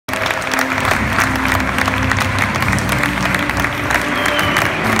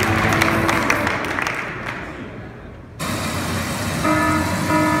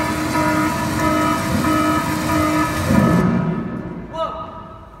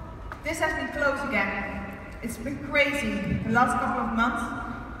This has been closed again. It's been crazy the last couple of months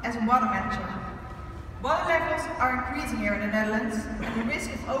as a water manager. Water levels are increasing here in the Netherlands and the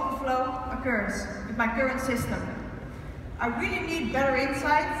risk of overflow occurs with my current system. I really need better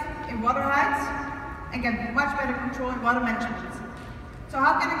insight in water heights and get much better control in water management. So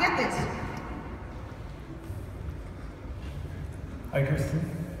how can I get this? Hi Kirsten.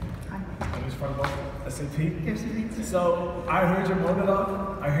 Hi. I'm just from SAP. Kirsten. So I heard your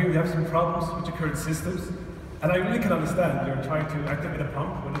monologue. I hear you have some problems with your current systems. And I really can understand you're trying to activate a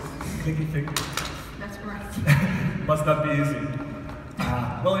pump with this clicky thing. That's correct. Must not be easy.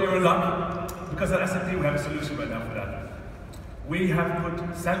 Well, you're in luck, because at SAP we have a solution right now for that. We have put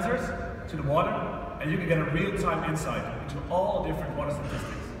sensors to the water, and you can get a real-time insight into all different water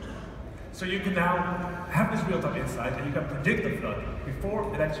statistics. So you can now have this real-time insight, and you can predict the flood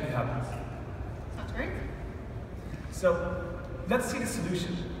before it actually happens. Sounds great. So let's see the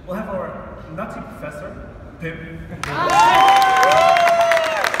solution. We'll have our nutty professor, Pim.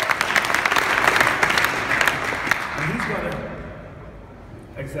 And he's gonna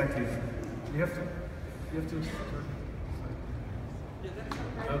exactly. You have to.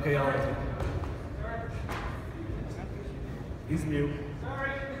 Okay, all right. He's new.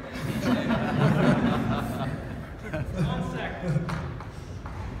 Sorry. 1 sec.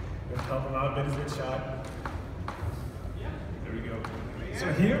 We'll help him out, but he's a bit shy. There we go. So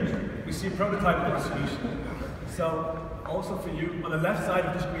here we see a prototype of the solution. So also for you, on the left side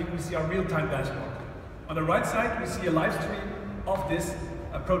of the screen we see our real-time dashboard. On the right side we see a live stream of this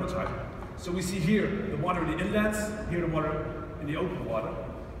prototype. So we see here the water in the inlets, here the water in the open water.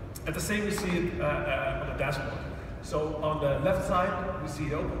 At the same we see it on the dashboard. So on the left side we see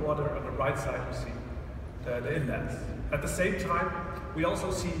the open water, on the right side we see the inlets. At the same time we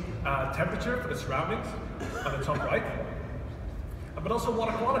also see temperature for the surroundings on the top right, but also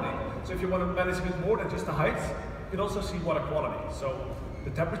water quality. So if you want to manage a bit more than just the heights, you can also see water quality. So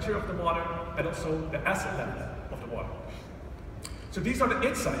the temperature of the water and also the acid level of the water. So these are the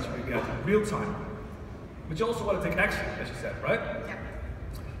insights you can get in real time. But you also want to take action, as you said, right? Yeah.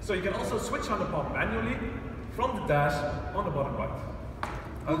 So you can also switch on the pump manually from the dash on the bottom right.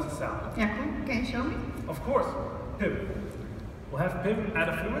 How does it sound? Yeah, cool. Can you show me? Of course. Pim. We'll have Pim add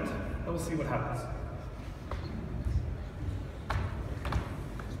a fluid and we'll see what happens.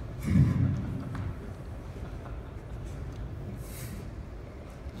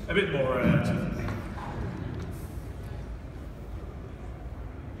 A bit more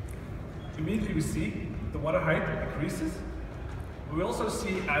Immediately we see the water height increases. We also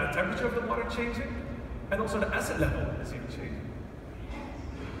see the temperature of the water changing, and also the acid level is even changing.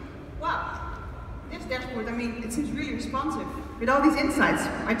 Wow. This dashboard, I mean, it seems really responsive. With all these insights,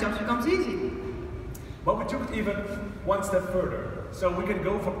 my job becomes easy. But we took it even one step further. So we can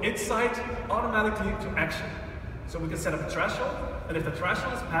go from insight automatically to action. So we can set up a threshold, and if the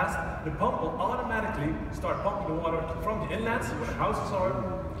threshold is passed, the pump will automatically start pumping the water from the inlets, where the houses are,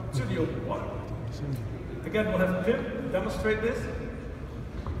 to the open water. Again, we'll have Pim demonstrate this.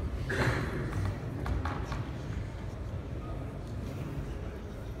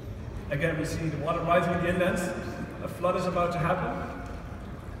 Again, we see the water rising in the inlets, a flood is about to happen,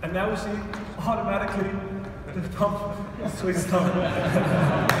 and now we see automatically the pump switched on.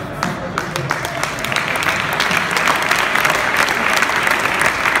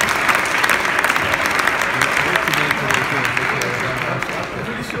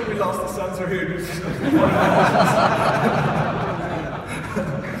 We lost the sensor here.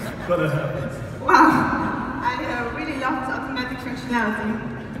 Wow, I really love this automatic functionality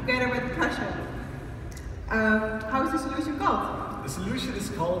together with the pressure. How is the solution called? The solution is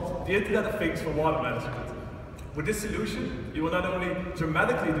called the Internet of Things for water management. With this solution, you will not only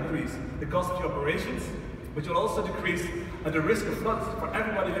dramatically decrease the cost of your operations, but you'll also decrease the risk of floods for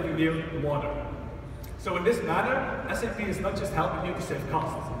everybody living near the water. So in this manner, SAP is not just helping you to save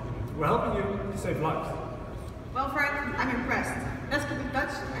costs, we're helping you to save lives. Well, Frank, I'm impressed. Let's keep in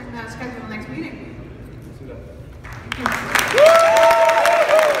touch and schedule the next meeting.